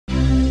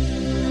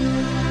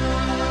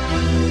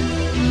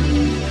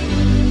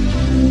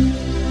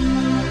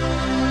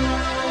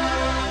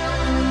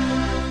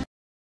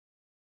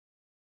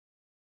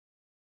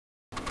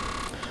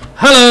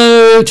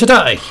video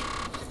today,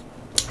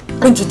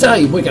 and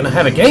today we're going to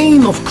have a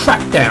game of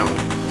Crackdown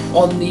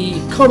on the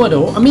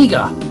Commodore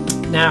Amiga.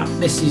 Now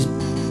this is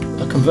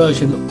a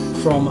conversion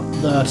from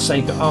the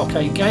SEGA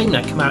arcade game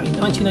that came out in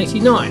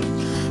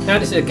 1989. Now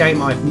this is a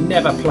game I've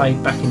never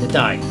played back in the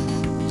day.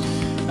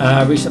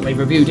 Recently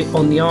reviewed it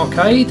on the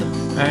arcade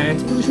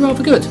and it was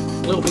rather good.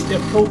 A little bit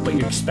difficult, but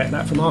you expect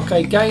that from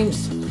arcade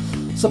games.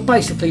 So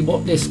basically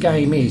what this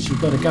game is,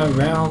 you've got to go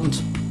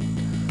around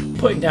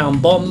putting down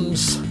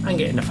bombs and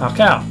getting the fuck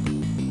out.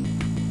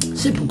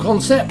 Simple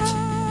concept.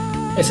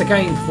 It's a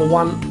game for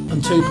 1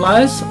 and 2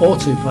 players, or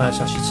 2 players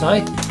I should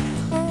say.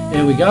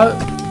 Here we go.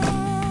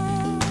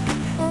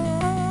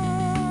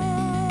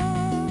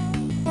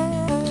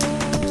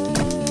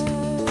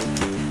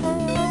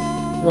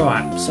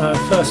 Right, so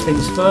first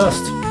things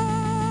first.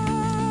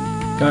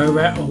 Go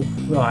around. Oh,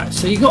 right,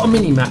 so you've got a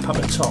mini map up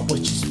at the top,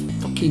 which is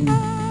fucking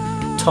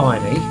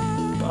tiny,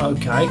 but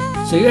okay.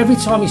 So every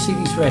time you see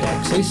these red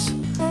X's,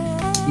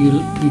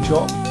 you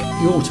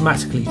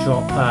automatically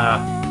drop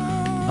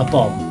a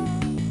bomb,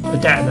 a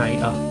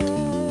detonator,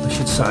 I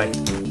should say.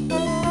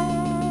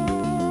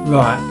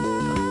 Right.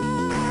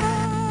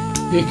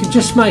 You can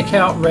just make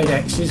out red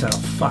X's. Oh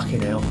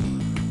fucking hell.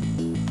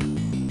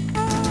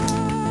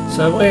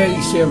 So where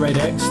you see a red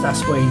X,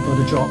 that's where you've got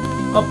to drop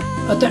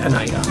a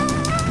detonator.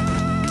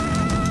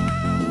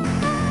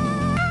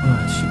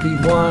 Right, should be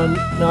one.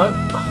 No.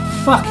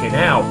 Oh, fucking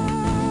hell.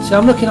 See,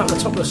 I'm looking up the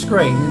top of the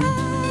screen and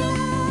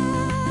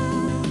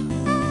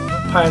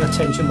paying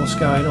attention what's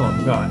going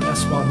on. Right,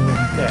 that's one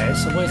already there.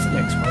 So where's the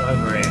next one?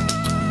 Over here.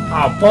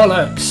 Oh,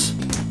 bollocks.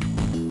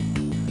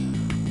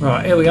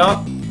 Right, here we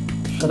are.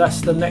 So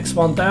that's the next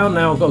one down.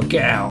 Now I've got to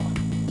get out.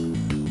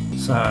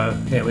 So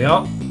here we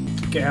are.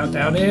 Get out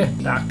down here.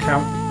 That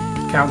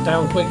count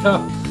down quicker.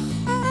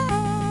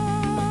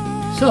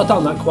 So I've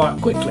done that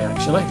quite quickly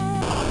actually.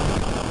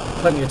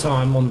 Plenty of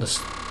time on the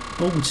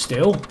board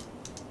still.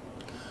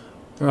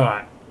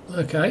 Right,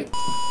 okay.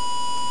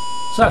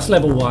 So that's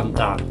level 1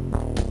 done.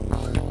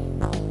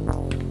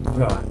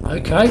 Right,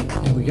 okay,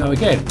 here we go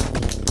again.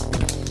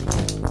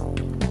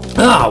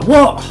 Ah,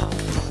 what?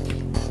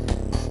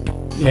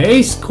 Yeah,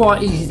 it's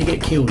quite easy to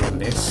get killed on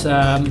this.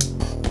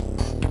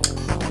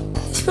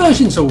 This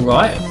version's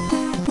alright.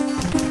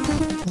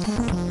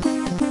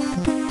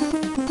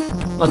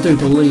 I do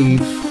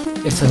believe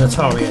it's an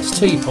Atari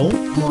ST port,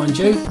 mind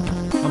you.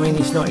 I mean,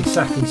 it's not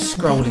exactly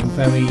scrolling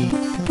very... I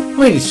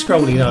mean, it's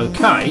scrolling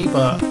okay,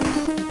 but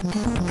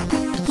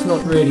it's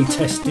not really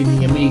testing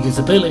the Amiga's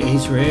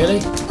abilities,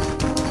 really.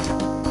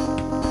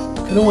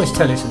 You can always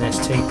tell it's an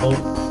ST port.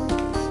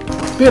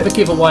 A bit of a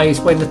giveaway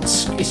is when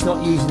it's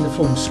not using the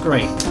full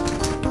screen.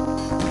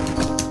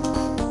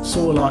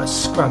 Sort of like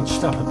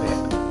scrunched up a bit.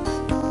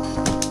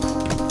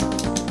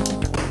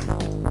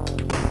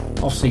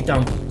 Obviously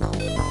done.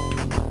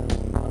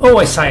 I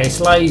always say it's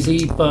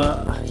lazy,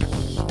 but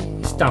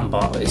it's done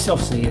by... It's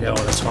obviously there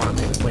all the time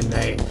when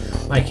they're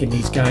making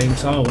these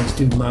games. I always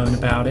do moan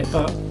about it,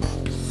 but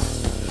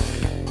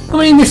I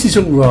mean, this is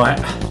alright.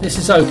 This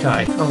is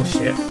okay. Oh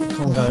shit, I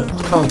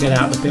can't get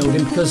out of the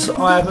building because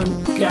I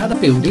haven't get out of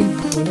the building.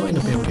 We're not in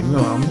the building.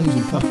 Right, I'm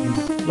losing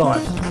fucking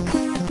life.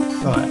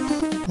 Right.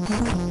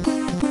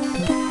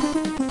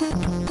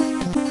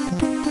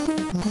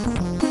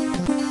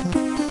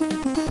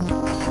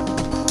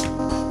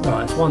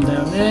 Right, there's one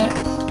down there.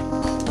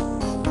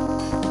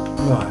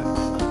 Right.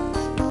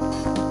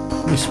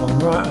 This one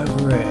right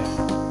over here.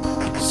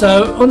 So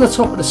on the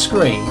top of the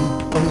screen,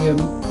 on your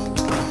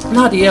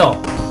bloody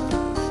hell.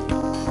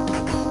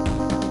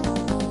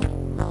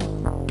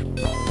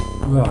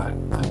 Right,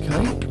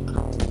 okay.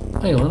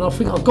 Hang on, I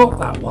think I got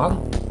that one.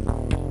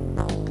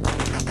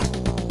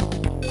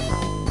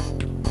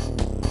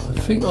 I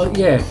think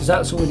yeah, because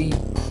that's already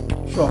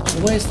dropped. So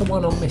where's the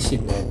one I'm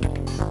missing then?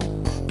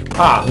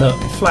 Ah, look,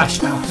 it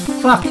flashed. Oh,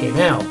 fucking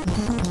hell.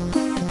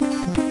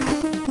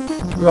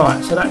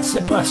 Right, so that's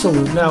it. That's all.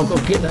 Now I've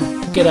got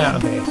to get out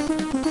of here.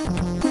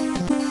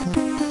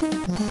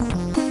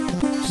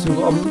 Still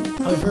got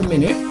over a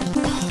minute.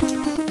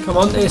 Come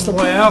on, there's the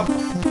way out.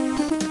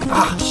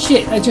 Ah,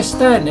 shit, they just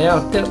stand there. I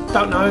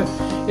don't know if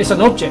it's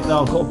an object that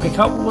I've got to pick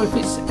up or if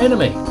it's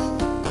enemy.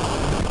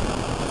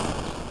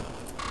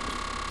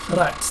 So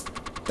that's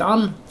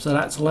done. So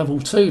that's level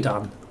 2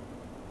 done.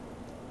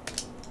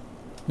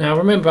 Now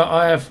remember,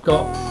 I have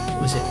got,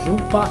 was it the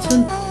alt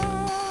button?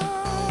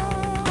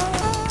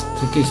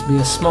 So it gives me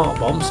a smart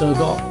bomb. So I've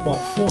got, what,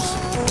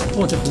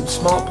 four different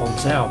smart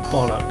bombs out.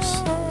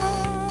 Bollocks.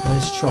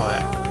 Let's try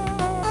it.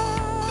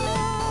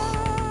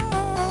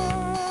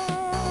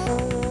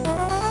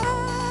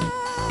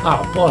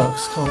 Oh,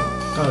 bollocks, can't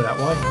go that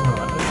way.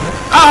 Alright, okay.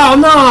 Oh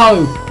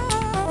no!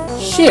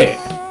 Shit!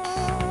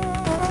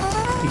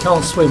 You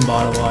can't swim,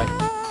 by the way.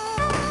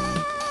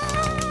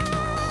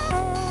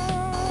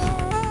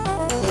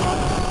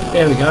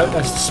 There we go,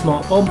 that's the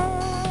smart bomb.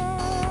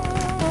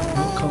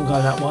 Can't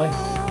go that way.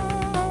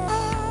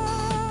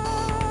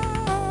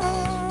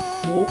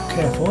 Oh,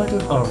 careful, I do.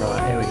 Oh,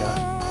 right, here we go.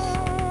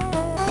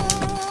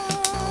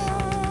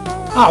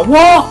 Oh,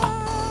 what?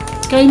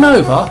 Game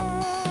over?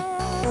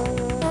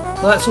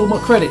 So that's all my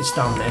credits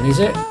done then, is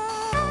it?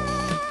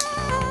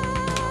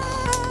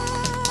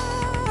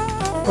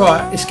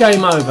 Right, it's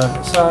game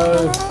over.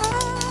 So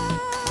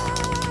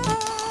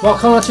why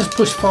can't I just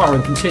push fire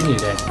and continue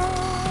then?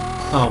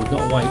 Oh, we've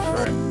got to wait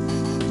for it.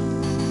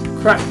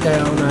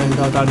 Crackdown, and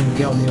I don't even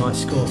get on the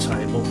ice score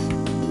table.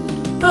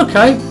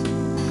 Okay,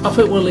 I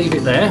think we'll leave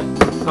it there.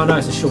 I know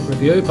it's a short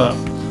review, but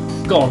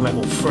got on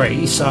level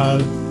 3, so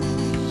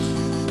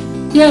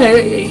yeah,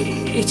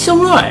 it's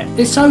alright.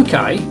 It's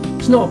okay.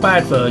 It's not a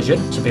bad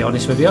version, to be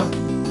honest with you.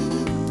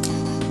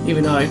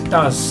 Even though it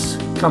does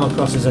come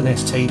across as an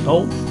ST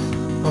port.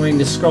 I mean,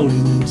 the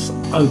scrolling's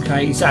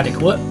okay, it's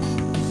adequate.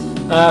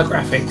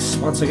 Graphics,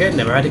 once again,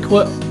 they're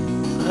adequate.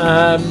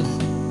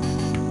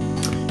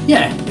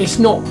 Yeah, it's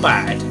not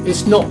bad.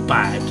 It's not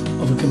bad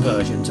of a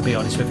conversion, to be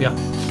honest with you.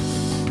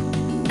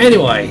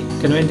 Anyway,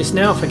 going to end this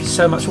now. Thank you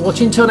so much for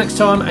watching. Until next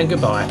time, and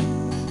goodbye.